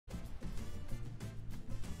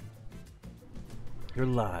You're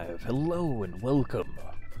live. Hello and welcome.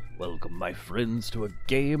 Welcome, my friends, to a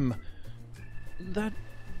game that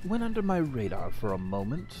went under my radar for a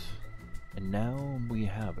moment, and now we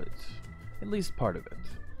have it. At least part of it.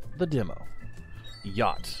 The demo.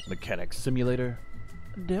 Yacht Mechanic Simulator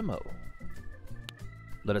demo.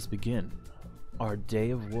 Let us begin our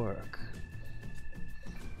day of work.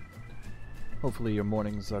 Hopefully your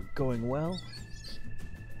mornings are going well.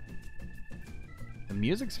 The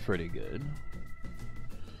music's pretty good.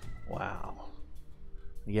 Wow.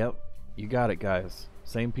 Yep, you got it, guys.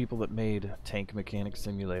 Same people that made Tank Mechanic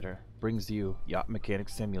Simulator brings you Yacht Mechanic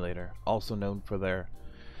Simulator, also known for their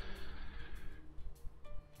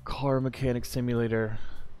Car Mechanic Simulator,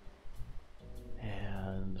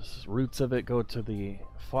 and roots of it go to the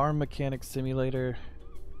Farm Mechanic Simulator.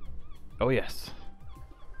 Oh yes.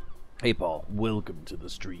 Hey Paul, welcome to the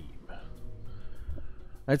stream.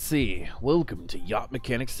 Let's see, welcome to Yacht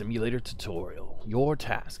Mechanic Simulator tutorial. Your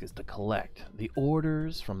task is to collect the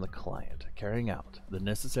orders from the client, carrying out the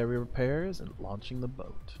necessary repairs and launching the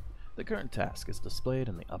boat. The current task is displayed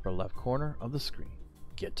in the upper left corner of the screen.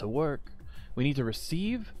 Get to work. We need to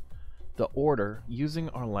receive the order using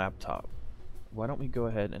our laptop. Why don't we go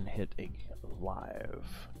ahead and hit a live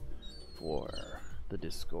for the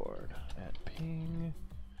Discord at ping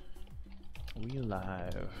we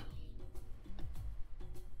live.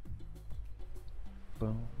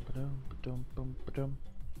 Boom, ba-dum, ba-dum, boom, ba-dum.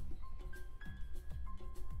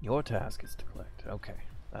 Your task is to collect. Okay,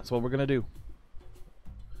 that's what we're gonna do.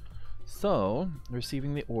 So,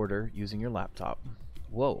 receiving the order using your laptop.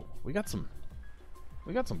 Whoa, we got some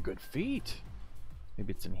good feet.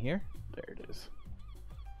 Maybe it's in here. There it is.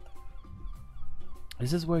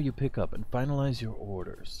 This is where you pick up and finalize your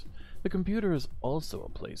orders. The computer is also a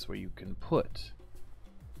place where you can put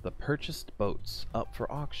the purchased boats up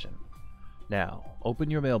for auction. Now,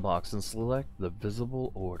 open your mailbox and select the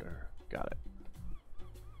visible order. Got it.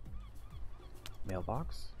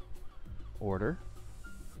 Mailbox. Order.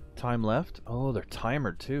 Time left. Oh, they're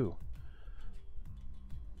timered too.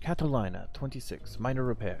 Catalina, 26. Minor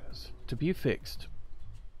repairs. To be fixed.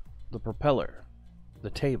 The propeller. The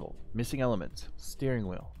table. Missing elements. Steering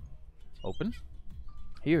wheel. Open.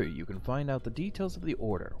 Here you can find out the details of the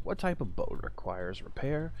order. What type of boat requires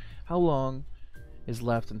repair? How long is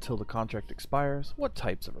left until the contract expires, what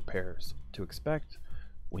types of repairs to expect.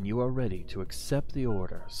 When you are ready to accept the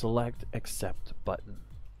order, select Accept button.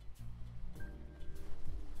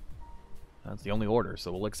 That's the only order,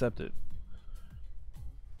 so we'll accept it.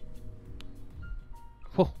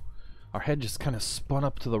 Whoa, our head just kind of spun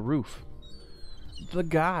up to the roof. The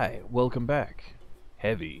guy, welcome back.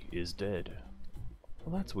 Heavy is dead.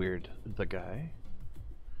 Well, that's weird, the guy.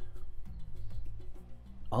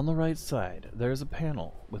 On the right side, there is a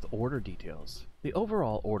panel with order details. The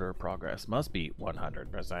overall order progress must be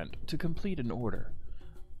 100% to complete an order.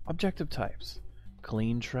 Objective types.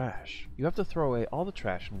 Clean trash. You have to throw away all the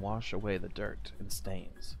trash and wash away the dirt and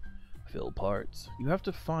stains. Fill parts. You have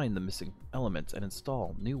to find the missing elements and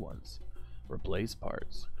install new ones. Replace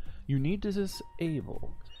parts. You need to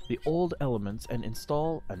disable the old elements and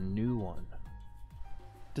install a new one.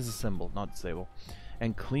 Disassemble, not disable.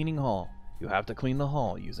 And cleaning haul. You have to clean the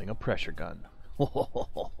hull using a pressure gun.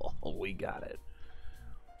 We got it.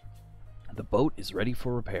 The boat is ready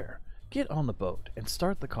for repair. Get on the boat and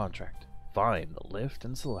start the contract. Find the lift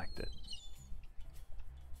and select it.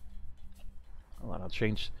 Hold on, I'll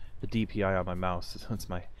change the DPI on my mouse since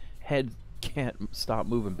my head can't stop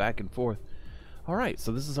moving back and forth. Alright,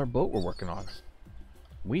 so this is our boat we're working on.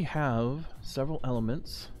 We have several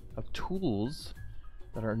elements of tools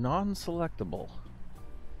that are non-selectable.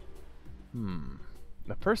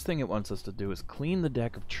 The first thing it wants us to do is clean the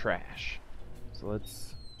deck of trash. So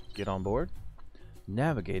let's get on board.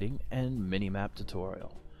 Navigating and minimap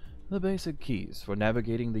tutorial. The basic keys for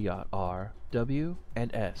navigating the yacht are W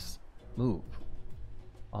and S. Move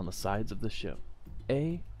on the sides of the ship.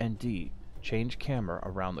 A and D. Change camera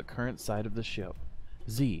around the current side of the ship.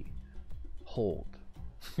 Z. Hold.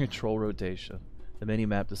 Control rotation. The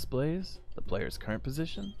minimap displays the player's current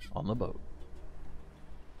position on the boat.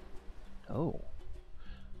 Oh.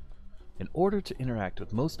 In order to interact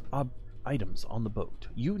with most items on the boat,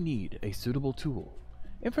 you need a suitable tool.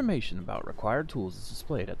 Information about required tools is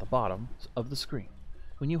displayed at the bottom of the screen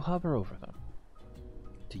when you hover over them.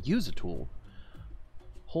 To use a tool,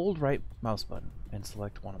 hold right mouse button and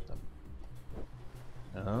select one of them.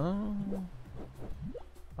 Oh.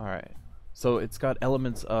 Alright. So it's got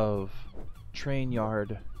elements of train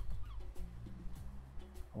yard.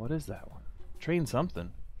 What is that one? Train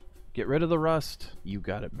something. Get rid of the rust. You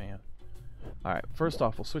got it, man. Alright, first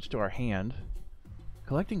off, we'll switch to our hand.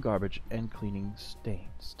 Collecting garbage and cleaning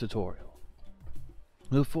stains tutorial.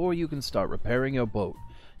 Before you can start repairing your boat,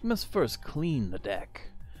 you must first clean the deck.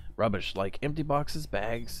 Rubbish like empty boxes,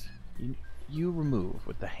 bags, you remove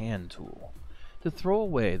with the hand tool. To throw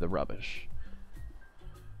away the rubbish,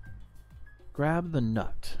 grab the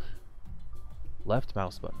nut, left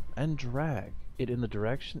mouse button, and drag it in the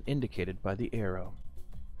direction indicated by the arrow.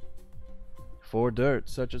 For dirt,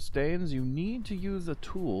 such as stains, you need to use the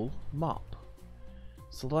tool mop.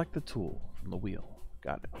 Select the tool from the wheel.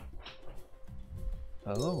 Got it.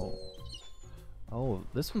 Oh. Oh,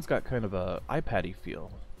 this one's got kind of a iPad-y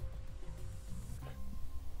feel.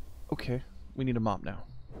 Okay, we need a mop now.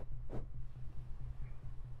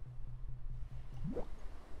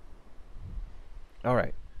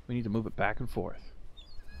 Alright, we need to move it back and forth.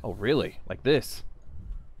 Oh, really? Like this?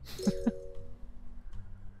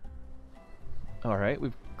 Alright,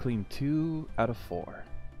 we've cleaned 2 out of 4.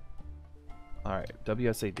 Alright,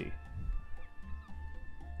 WSAD.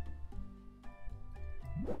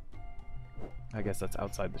 I guess that's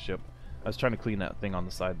outside the ship. I was trying to clean that thing on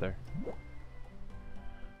the side there.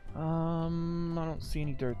 I don't see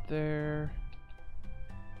any dirt there.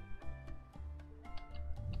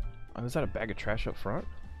 Oh, is that a bag of trash up front?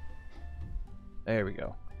 There we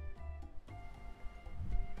go.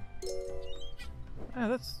 Ah,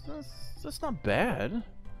 that's not bad. I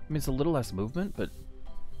mean, it's a little less movement, but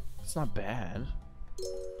it's not bad.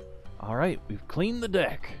 Alright, we've cleaned the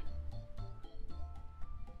deck.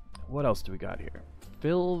 What else do we got here?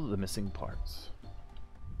 Fill the missing parts.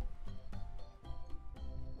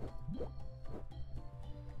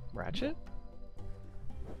 Ratchet?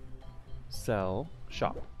 Sell.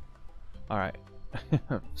 Shop. Alright.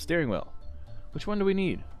 Steering wheel. Which one do we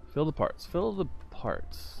need? Fill the parts. Fill the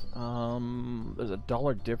parts. There's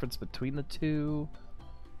 $1 difference between the two.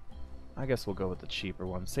 I guess we'll go with the cheaper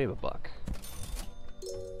one. Save $1.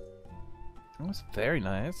 That was very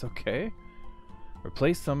nice. Okay.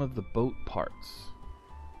 Replace some of the boat parts.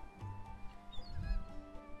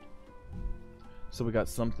 So we got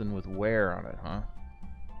something with wear on it, huh?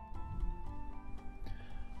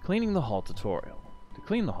 Cleaning the hull tutorial. To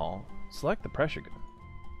clean the hull, select the pressure gun.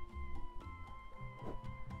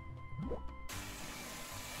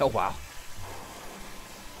 Oh wow.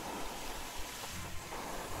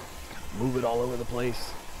 Move it all over the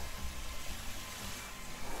place.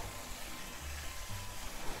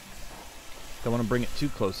 Don't want to bring it too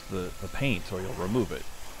close to the paint or you'll remove it.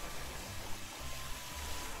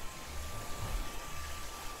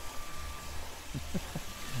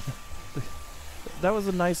 That was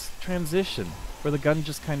a nice transition where the gun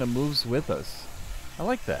just kind of moves with us. I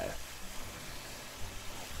like that.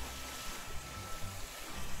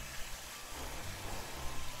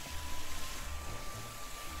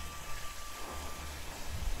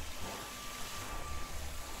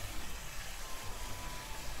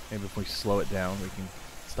 Maybe if we slow it down, we can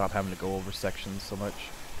stop having to go over sections so much.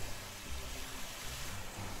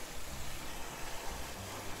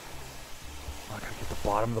 Oh, I gotta get the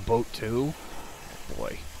bottom of the boat too? Oh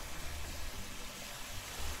boy.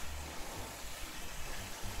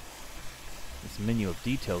 This menu of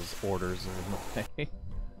details orders are in the way.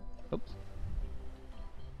 Oops.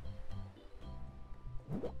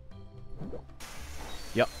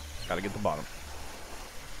 Yep, gotta get the bottom.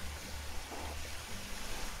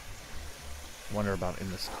 Wonder about in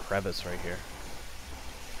this crevice right here.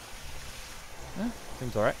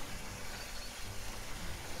 Seems alright.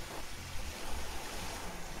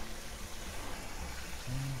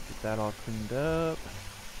 Get that all cleaned up.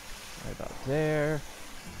 Right about there.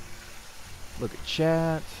 Look at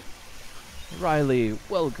chat. Riley,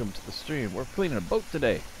 welcome to the stream. We're cleaning a boat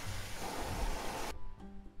today.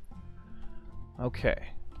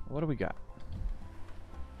 Okay, what do we got?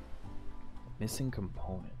 Missing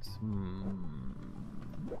components.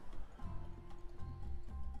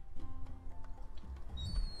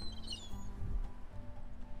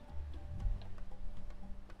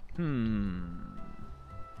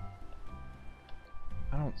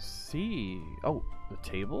 I don't see. Oh, the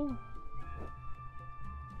table?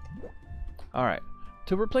 Alright.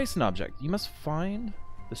 To replace an object, you must find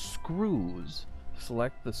the screws.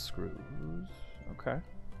 Select the screws. Okay.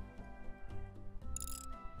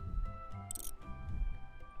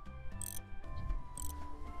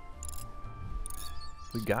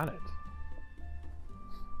 We got it.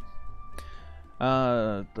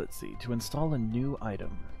 Let's see. To install a new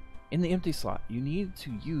item. In the empty slot, you need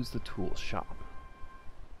to use the tool shop.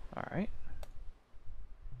 Alright.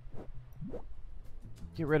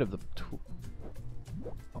 Get rid of the tool.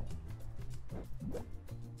 Oh.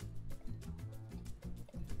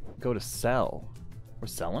 Go to sell. We're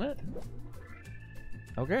selling it?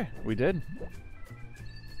 Okay, we did.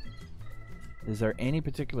 Is there any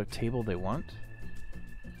particular table they want?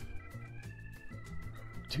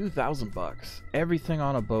 2,000 bucks. Everything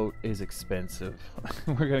on a boat is expensive.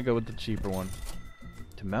 We're gonna go with the cheaper one.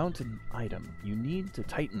 To mount an item, you need to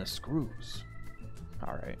tighten the screws.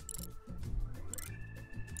 Alright.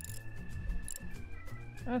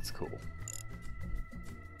 That's cool.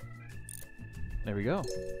 There we go.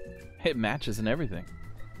 It matches and everything.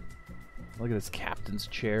 Look at this captain's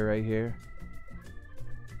chair right here.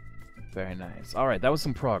 Very nice. Alright, that was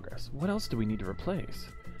some progress. What else do we need to replace?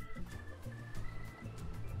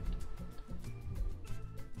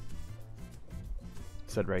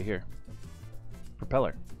 It said right here.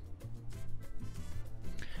 Propeller.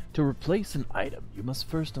 To replace an item, you must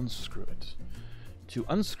first unscrew it. To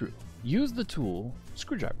unscrew, use the tool,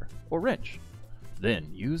 screwdriver, or wrench. Then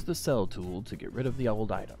use the cell tool to get rid of the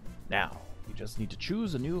old item. Now, you just need to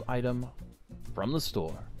choose a new item from the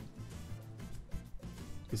store.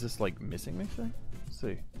 Is this like missing anything? Let's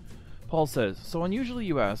see. Paul says, so unusually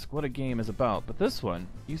you ask what a game is about, but this one,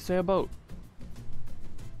 you say a boat.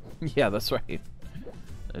 Yeah, that's right.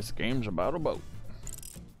 This game's about a boat.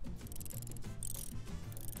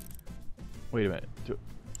 Wait a minute.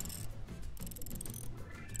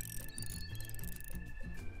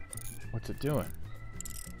 What's it doing?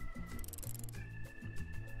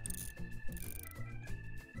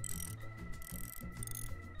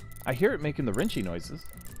 I hear it making the wrenchy noises.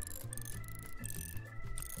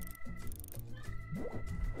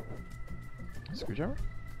 Screwdriver?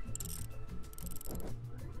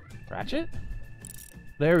 Ratchet?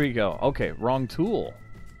 There we go. Okay, wrong tool.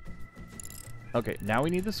 Okay, now we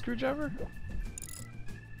need the screwdriver?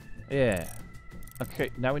 Yeah.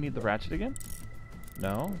 Okay, now we need the ratchet again?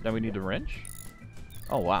 No? Now we need the wrench?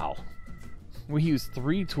 Oh, wow. We used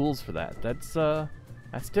 3 tools for that.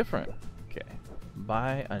 That's different. Okay.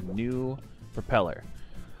 Buy a new propeller.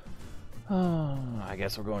 Oh, I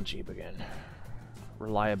guess we're going cheap again.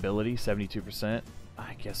 Reliability, 72%.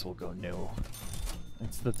 I guess we'll go new.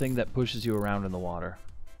 It's the thing that pushes you around in the water.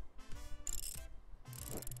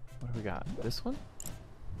 What do we got? This one?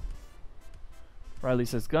 Riley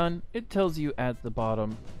says gun. It tells you at the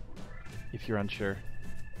bottom if you're unsure.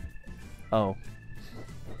 Oh.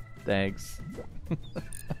 Thanks.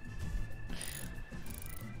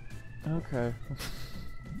 Okay.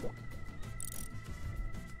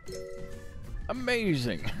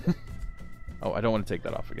 Amazing. Oh, I don't want to take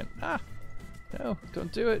that off again. Ah! No,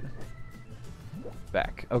 don't do it.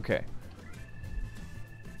 Back. Okay.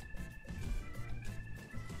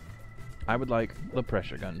 I would like the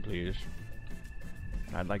pressure gun, please.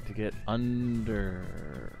 I'd like to get under...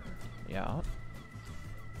 Yeah.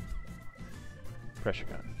 Pressure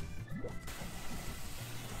gun. Get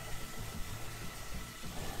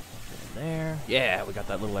in there. Yeah, we got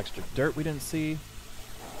that little extra dirt we didn't see.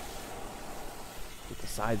 Get the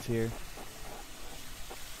sides here.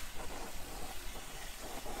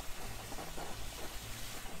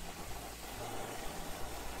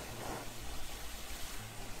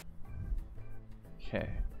 Okay,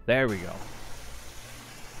 there we go.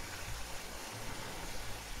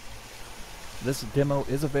 This demo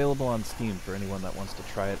is available on Steam for anyone that wants to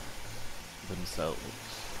try it themselves.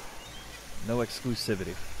 No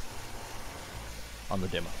exclusivity on the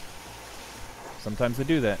demo. Sometimes they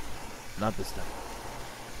do that, not this time.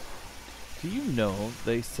 Do you know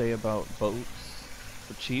they say about boats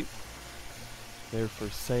for cheap? They're for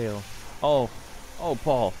sale. Oh,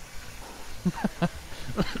 Paul.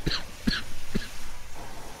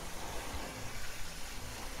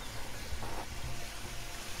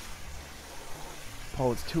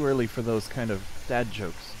 Paul, it's too early for those kind of dad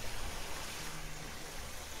jokes.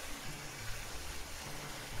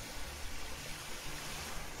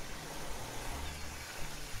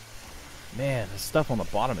 Man, the stuff on the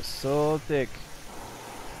bottom is so thick.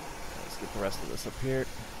 Let's get the rest of this up here.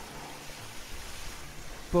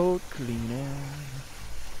 Boat cleaning.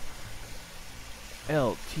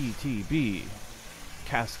 LTTB.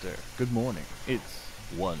 Caster, good morning. It's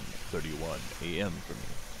 1:31 a.m. for me.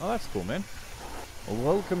 Oh, that's cool, man. Well,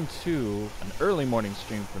 welcome to an early morning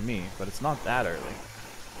stream for me, but it's not that early.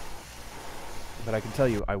 But I can tell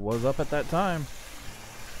you, I was up at that time.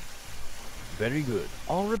 Very good.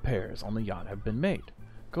 All repairs on the yacht have been made.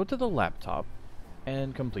 Go to the laptop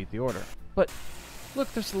and complete the order. But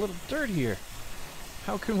look, there's a little dirt here.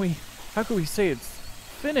 How can we say it's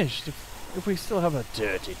finished if we still have a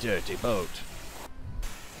dirty boat?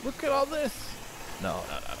 Look at all this. No.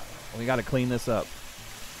 We gotta clean this up.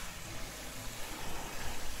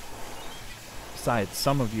 Besides,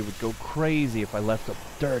 some of you would go crazy if I left a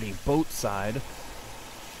dirty boat side.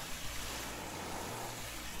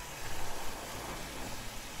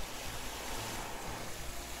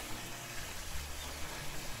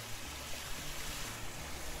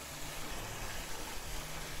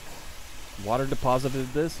 Water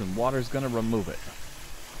deposited this, and water's gonna remove it.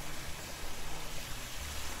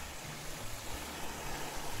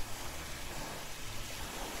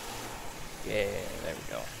 Yeah, there we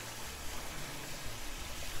go.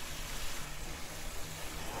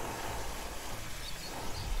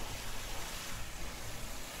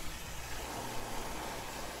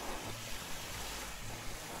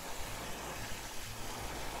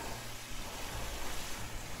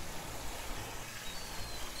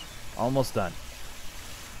 Almost done.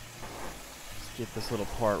 Let's get this little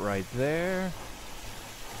part right there.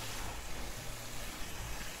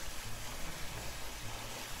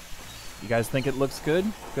 You guys think it looks good?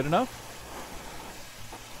 Good enough?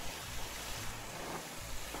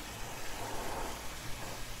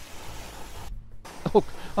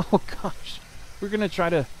 Oh gosh. We're gonna try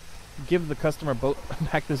to give the customer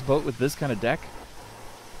back this boat with this kind of deck?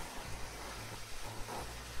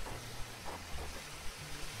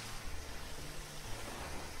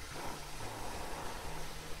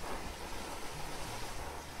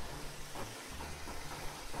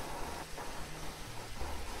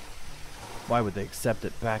 Why would they accept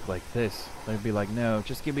it back like this? They'd be like, no,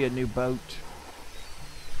 just give me a new boat.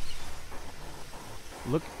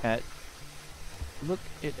 Look, it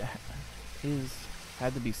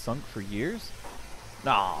had to be sunk for years?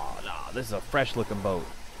 No, this is a fresh looking boat.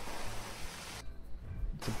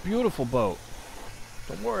 It's a beautiful boat.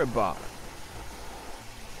 Don't worry about it.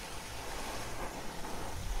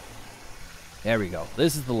 There we go.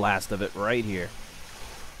 This is the last of it right here.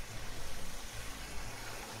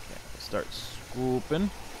 Start scooping.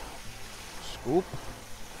 Scoop.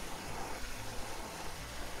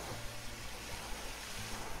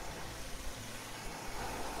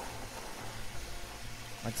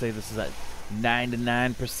 I'd say this is at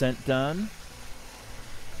 99% done.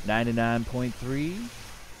 99.3.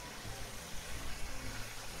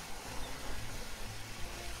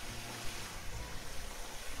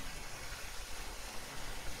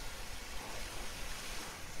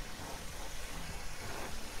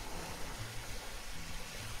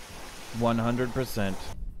 %.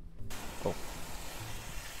 Oh.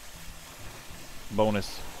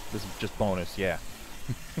 Bonus. This is just bonus, yeah.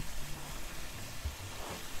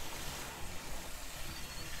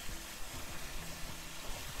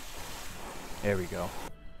 There we go.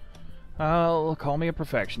 Call me a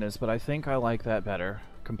perfectionist, but I think I like that better.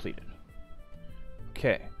 Completed.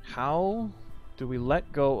 Okay, how do we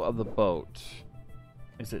let go of the boat?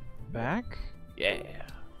 Is it back? Yeah.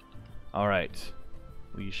 Alright.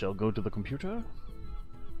 We shall go to the computer.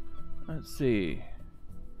 Let's see.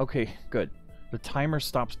 Okay, good. The timer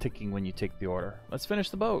stops ticking when you take the order. Let's finish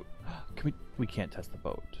the boat. We can't test the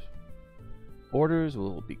boat. Orders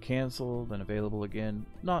will be canceled and available again.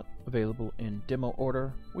 Not available in demo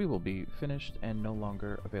order. We will be finished and no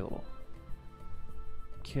longer available.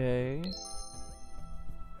 Okay.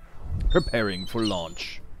 Preparing for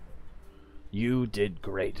launch. You did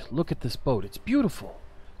great. Look at this boat. It's beautiful.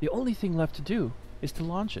 The only thing left to do is to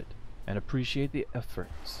launch it and appreciate the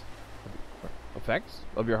effects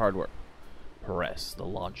of your hard work. Press the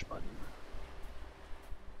launch button.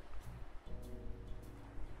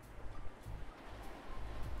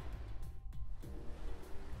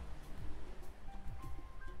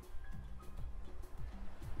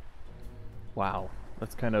 Wow,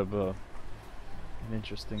 that's kind of an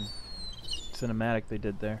interesting cinematic they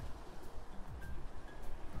did there.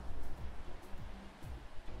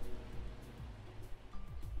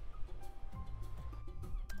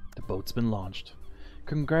 The boat's been launched.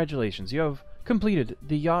 Congratulations, you have completed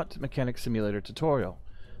the Yacht Mechanic Simulator tutorial.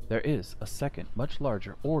 There is a second, much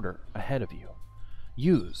larger order ahead of you.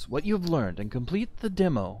 Use what you have learned and complete the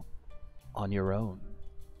demo on your own.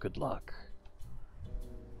 Good luck.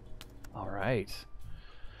 Alright.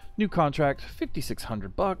 New contract,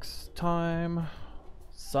 $5,600. Time.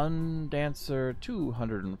 Sun Dancer,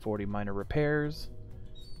 240 minor repairs.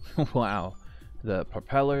 Wow. The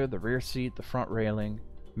propeller, the rear seat, the front railing.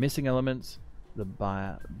 Missing elements, the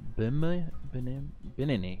Bimini?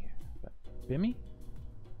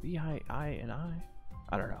 B-I-I-N-I?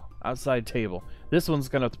 I don't know. Outside table. This one's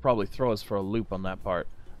gonna probably throw us for a loop on that part.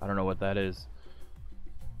 I don't know what that is.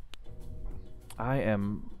 I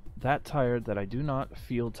am that tired that I do not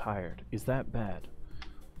feel tired. Is that bad?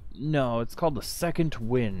 No, it's called the second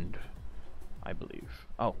wind, I believe.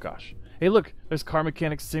 Oh gosh. Hey look, there's Car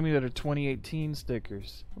Mechanic Simulator 2018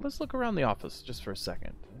 stickers. Let's look around the office just for a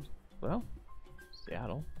second. Well,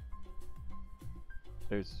 Seattle.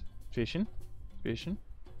 There's fishing,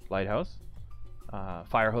 lighthouse,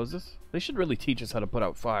 fire hoses. They should really teach us how to put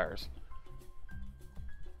out fires.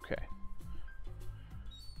 Okay.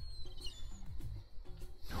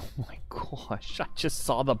 Oh my gosh, I just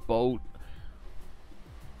saw the boat.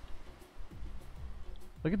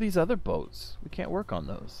 Look at these other boats. We can't work on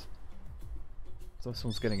those. So this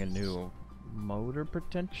one's getting a new motor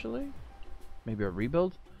potentially? Maybe a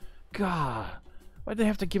rebuild? God, why'd they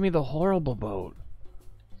have to give me the horrible boat?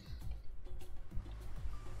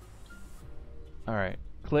 Alright,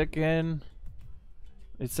 click in.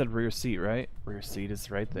 It said rear seat, right? Rear seat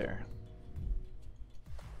is right there.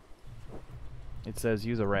 It says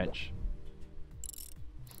use a wrench.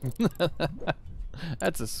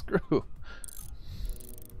 That's a screw.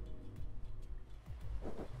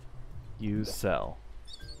 Use sell.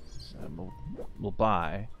 We'll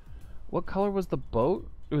buy. What color was the boat?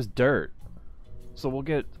 It was dirt. So we'll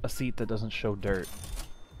get a seat that doesn't show dirt.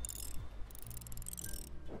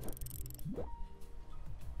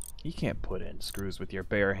 You can't put in screws with your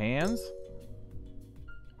bare hands.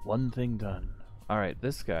 One thing done. Alright,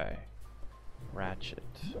 this guy. Ratchet.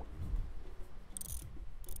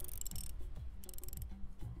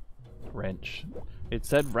 Wrench. It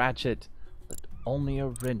said ratchet, but only a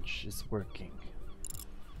wrench is working.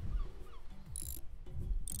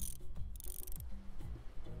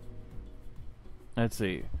 Let's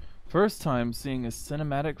see. First time seeing a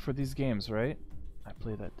cinematic for these games, right? I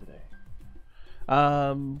played that today.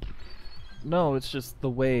 No, it's just the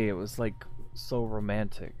way it was like so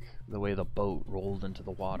romantic. The way the boat rolled into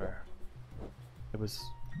the water. It was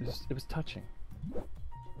touching.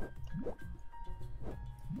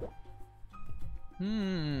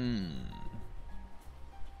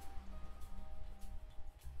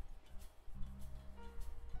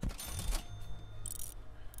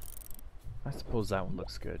 I suppose that one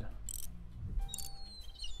looks good.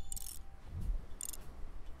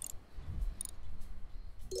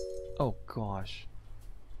 Oh gosh.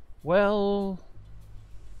 Well,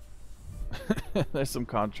 there's some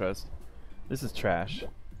contrast. This is trash.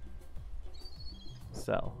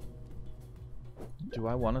 Sell. Do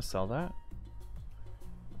I want to sell that?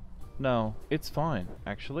 No, it's fine,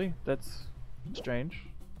 actually. That's strange.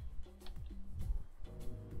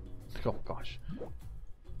 Oh gosh.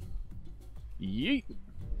 Yeet.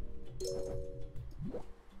 Here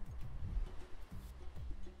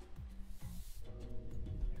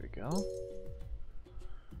we go.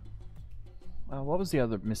 What was the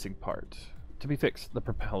other missing part? To be fixed, the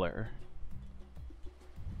propeller.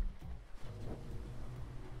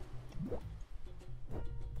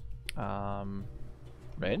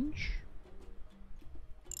 Wrench?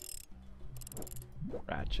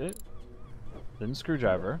 Ratchet. Then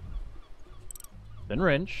screwdriver. Then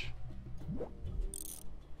wrench.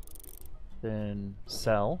 Then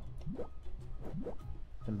sell.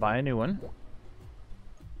 Then buy a new one.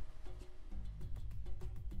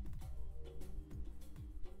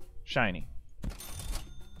 Shiny.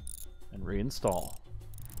 And reinstall.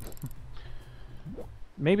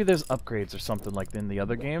 Maybe there's upgrades or something like in the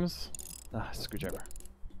other games. Ah, screwdriver.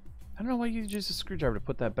 I don't know why you use a screwdriver to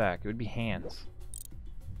put that back. It would be hands.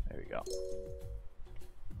 There we go.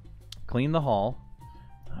 Clean the hull.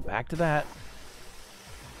 Back to that.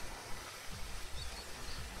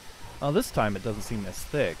 Oh, this time it doesn't seem as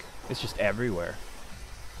thick. It's just everywhere.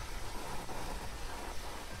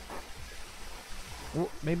 Well,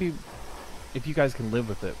 maybe if you guys can live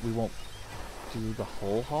with it, we won't do the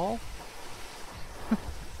whole haul.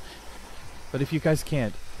 But if you guys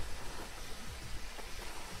can't,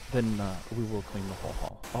 then we will clean the whole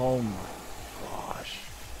haul. Oh my gosh.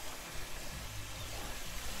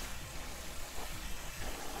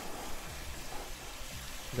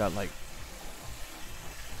 We got like...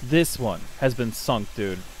 This one has been sunk,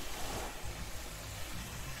 dude.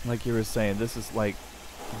 Like you were saying, this is like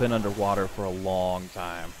been underwater for a long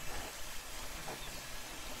time.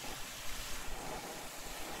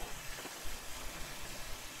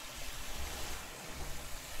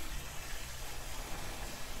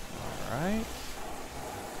 Alright.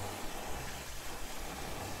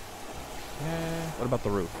 Okay. What about the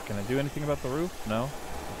roof? Can I do anything about the roof? No?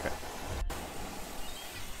 Okay.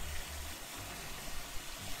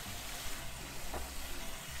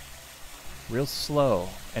 Real slow,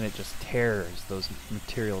 and it just tears those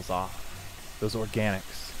materials off, those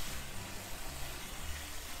organics.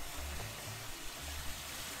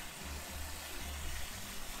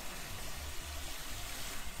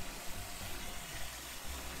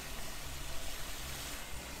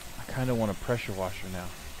 I kind of want a pressure washer now.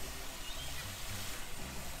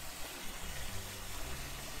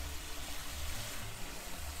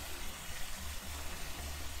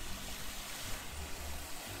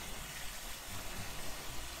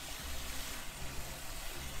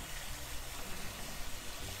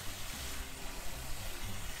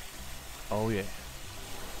 Oh yeah.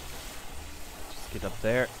 Get up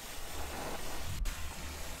there.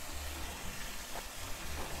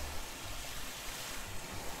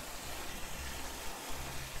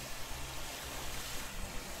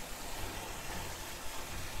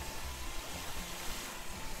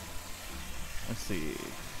 Let's see.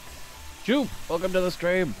 Jupe, welcome to the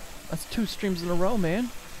stream. That's 2 streams in a row, man.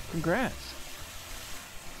 Congrats.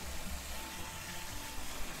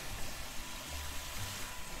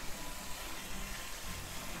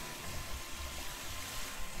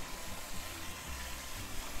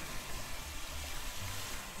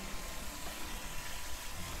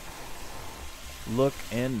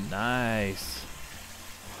 Looking nice.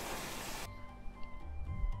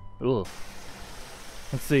 Ugh.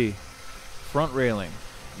 Let's see. Front railing.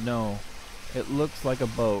 No. It looks like a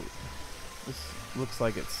boat. This looks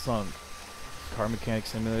like it's sunk. Car Mechanic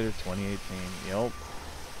Simulator 2018. Yep.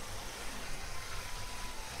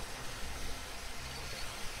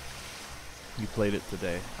 You played it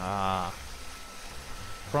today. Ah.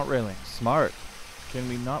 Front railing. Smart. Can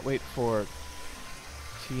we not wait for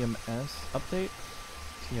TMS update?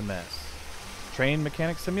 TMS. Train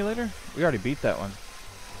Mechanic Simulator? We already beat that one.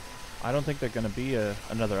 I don't think they're going to be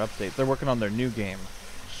another update. They're working on their new game.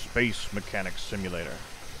 Space Mechanic Simulator.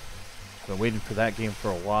 Been waiting for that game for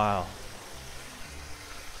a while.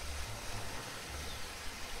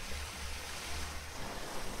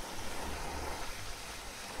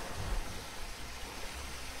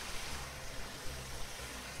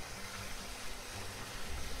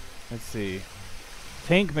 Let's see.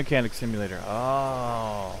 Tank Mechanic Simulator.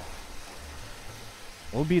 Oh.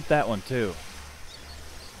 We'll beat that one too.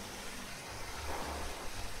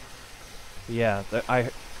 Yeah, I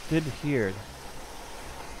did hear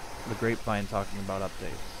the grapevine talking about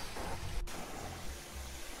updates.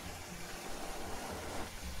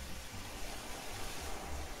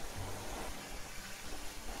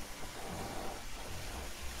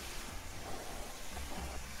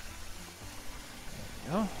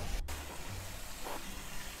 There we go.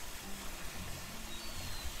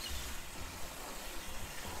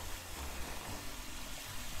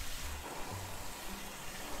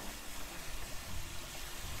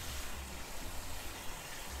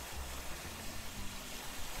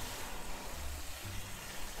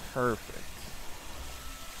 Perfect.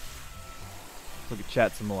 Look at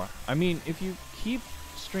chat some more. I mean, if you keep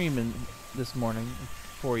streaming this morning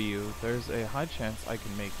for you, there's a high chance I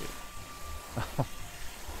can make it.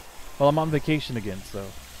 Well, I'm on vacation again, so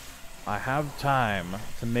I have time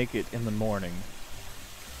to make it in the morning.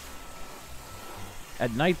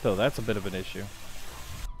 At night, though, that's a bit of an issue.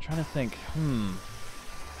 I'm trying to think,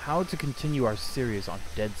 how to continue our series on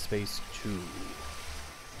Dead Space 2.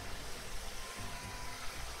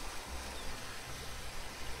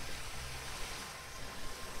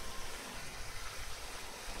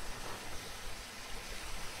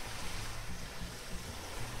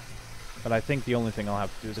 But I think the only thing I'll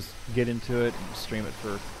have to do is just get into it and stream it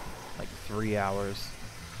for like 3 hours.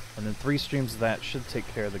 And then 3 streams of that should take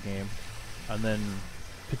care of the game. And then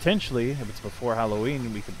potentially, if it's before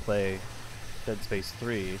Halloween, we could play Dead Space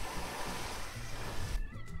 3.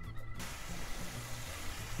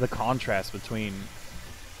 The contrast between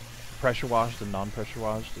pressure washed and non-pressure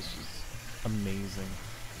washed is just amazing.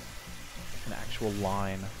 An actual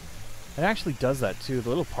line. It actually does that too. The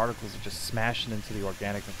little particles are just smashing into the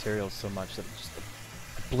organic materials so much that it just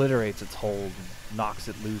obliterates its hold and knocks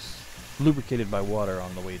it loose, lubricated by water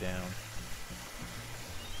on the way down.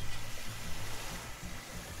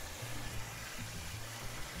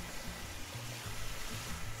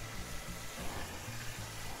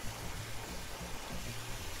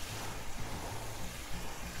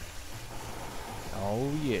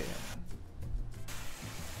 Oh yeah.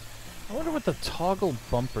 I wonder what the toggle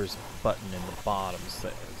bumpers button in the bottom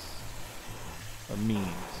says. Or means.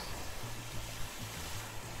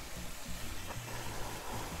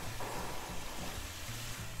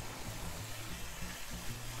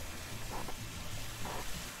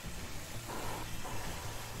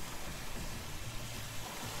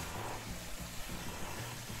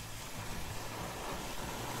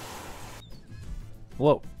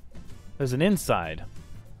 Whoa. There's an inside.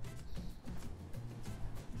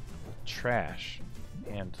 Trash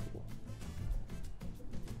hand tool.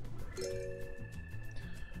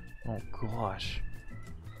 Oh gosh.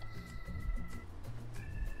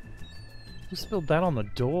 Who spilled that on the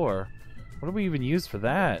door? What do we even use for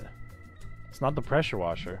that? It's not the pressure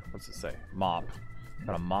washer. What's it say? Mop.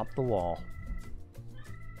 Gotta mop the wall.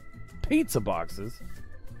 Pizza boxes.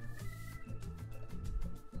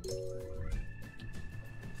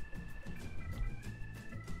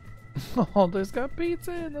 Oh, there's got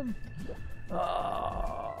pizza in them.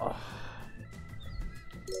 Oh.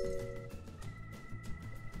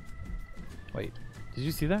 Wait, did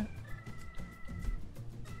you see that?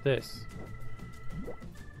 This.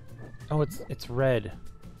 Oh, it's red.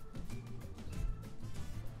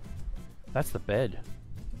 That's the bed.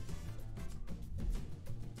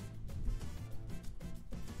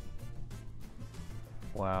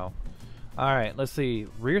 Wow. Alright, let's see.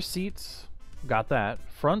 Rear seats. Got that.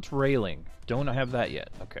 Front railing. Don't have that yet.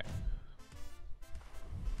 Okay.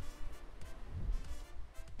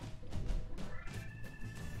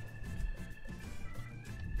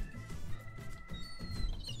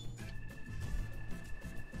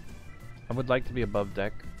 I would like to be above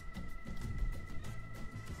deck.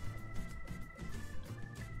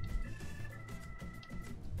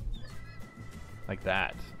 Like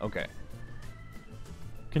that. Okay.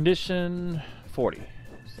 Condition 40.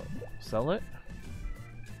 So sell it.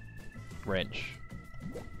 Wrench.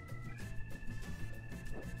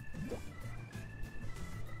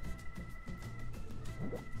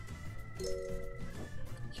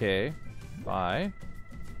 Okay. Buy.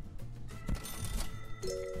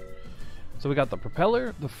 So we got the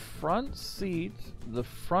propeller, the front seat, the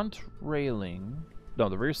front railing. No,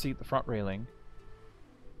 the rear seat, the front railing.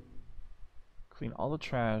 Clean all the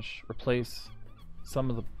trash. Replace some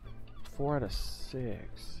of the 4 out of 6.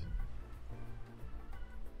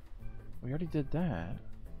 We already did that.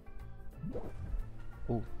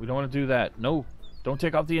 Oh, we don't want to do that. No, don't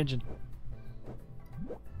take off the engine.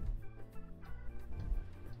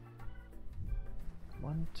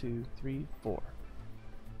 One, two, three, 4.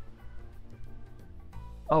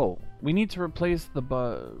 Oh, we need to replace the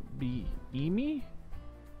Beamy?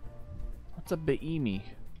 What's a Beamy?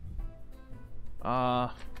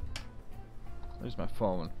 There's my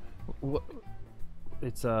phone. What?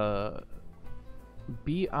 It's a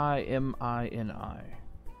Bimini.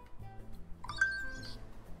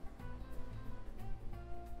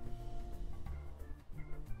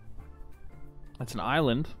 That's an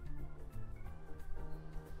island.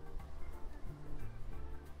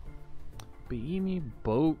 Beamy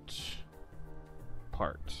boat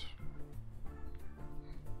part.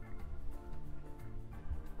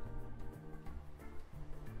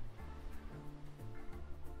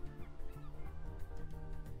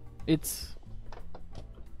 It's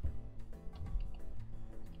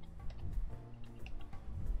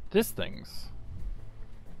this thing's.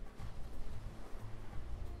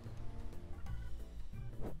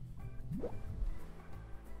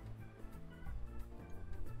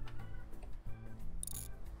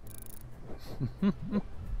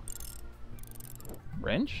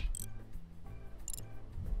 Wrench?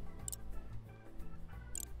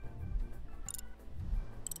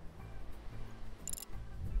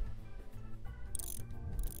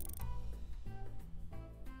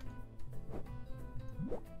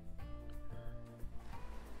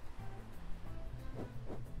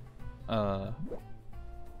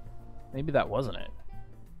 Maybe that wasn't it.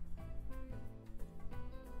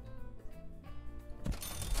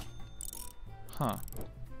 Huh.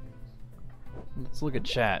 Let's look at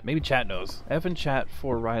chat. Maybe chat knows. F in chat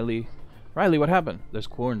for Riley. Riley, what happened? There's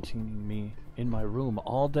quarantining me in my room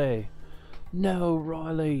all day. No,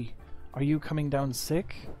 Riley. Are you coming down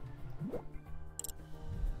sick?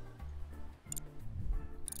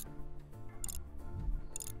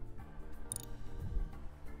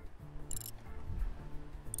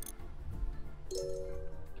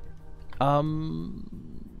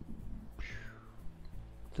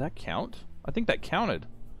 Does that count? I think that counted.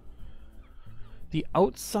 The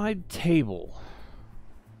outside table.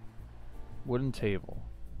 Wooden table.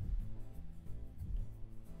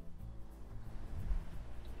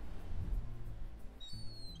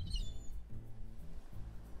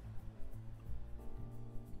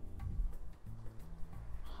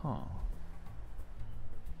 Huh.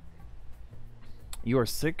 You are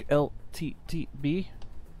sick, LTTB?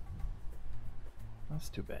 That's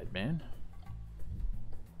too bad, man.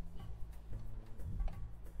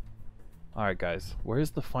 Alright guys,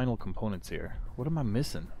 where's the final components here? What am I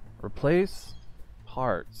missing? Replace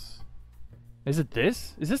parts. Is it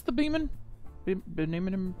this? Is this the Beeman?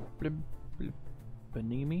 Benimi?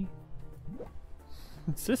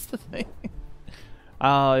 Is this the thing?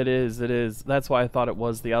 Oh, it is, it is. That's why I thought it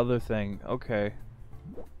was the other thing. Okay.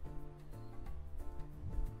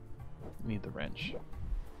 Need the wrench.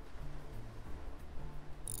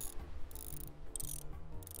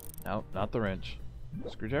 No, not the wrench.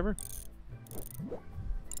 Screwdriver?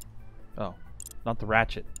 Oh, not the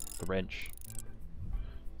ratchet, the wrench.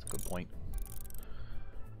 That's a good point.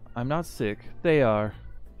 I'm not sick. They are.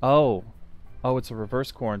 Oh. Oh, it's a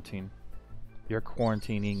reverse quarantine. You're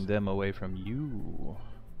quarantining them away from you.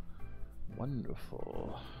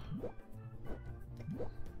 Wonderful.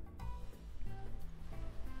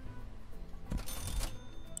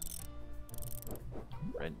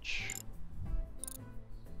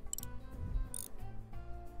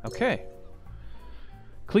 Okay.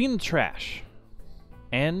 Clean trash.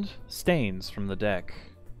 And stains from the deck.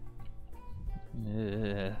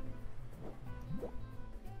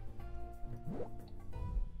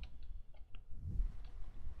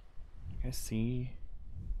 I see.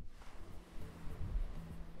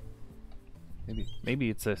 Maybe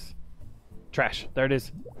it's this. Trash. There it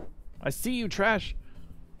is. I see you, trash.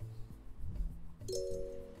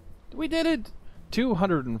 We did it!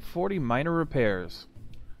 240 minor repairs.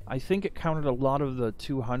 I think it counted a lot of the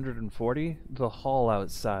 240, the hull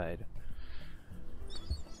outside.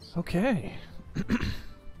 Okay.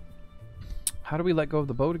 How do we let go of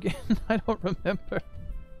the boat again? I don't remember.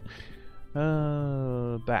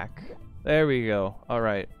 Back. There we go.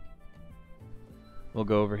 Alright. We'll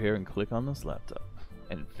go over here and click on this laptop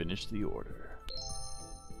and finish the order.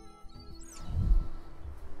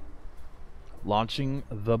 Launching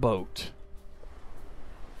the boat.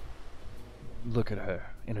 Look at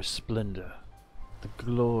her in her splendor. The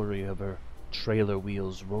glory of her trailer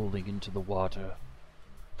wheels rolling into the water.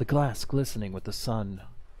 The glass glistening with the sun.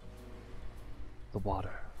 The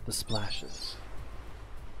water, the splashes.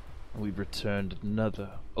 And we've returned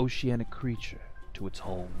another oceanic creature to its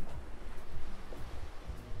home.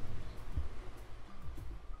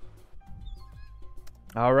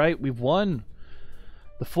 Alright, we've won.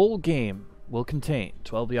 The full game will contain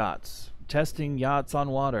 12 yachts, testing yachts on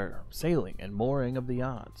water, sailing and mooring of the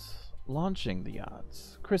yachts, launching the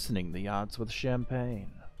yachts, christening the yachts with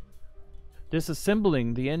champagne,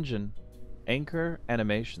 disassembling the engine, anchor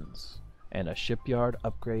animations, and a shipyard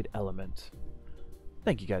upgrade element.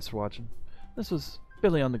 Thank you guys for watching. This was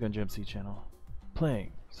Billy on the Gun GMC channel,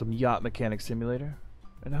 playing some Yacht Mechanic Simulator,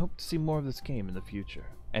 and I hope to see more of this game in the future,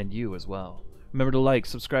 and you as well. Remember to like,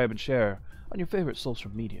 subscribe, and share on your favorite social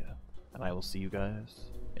media, and I will see you guys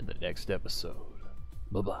in the next episode.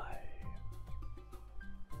 Bye-bye.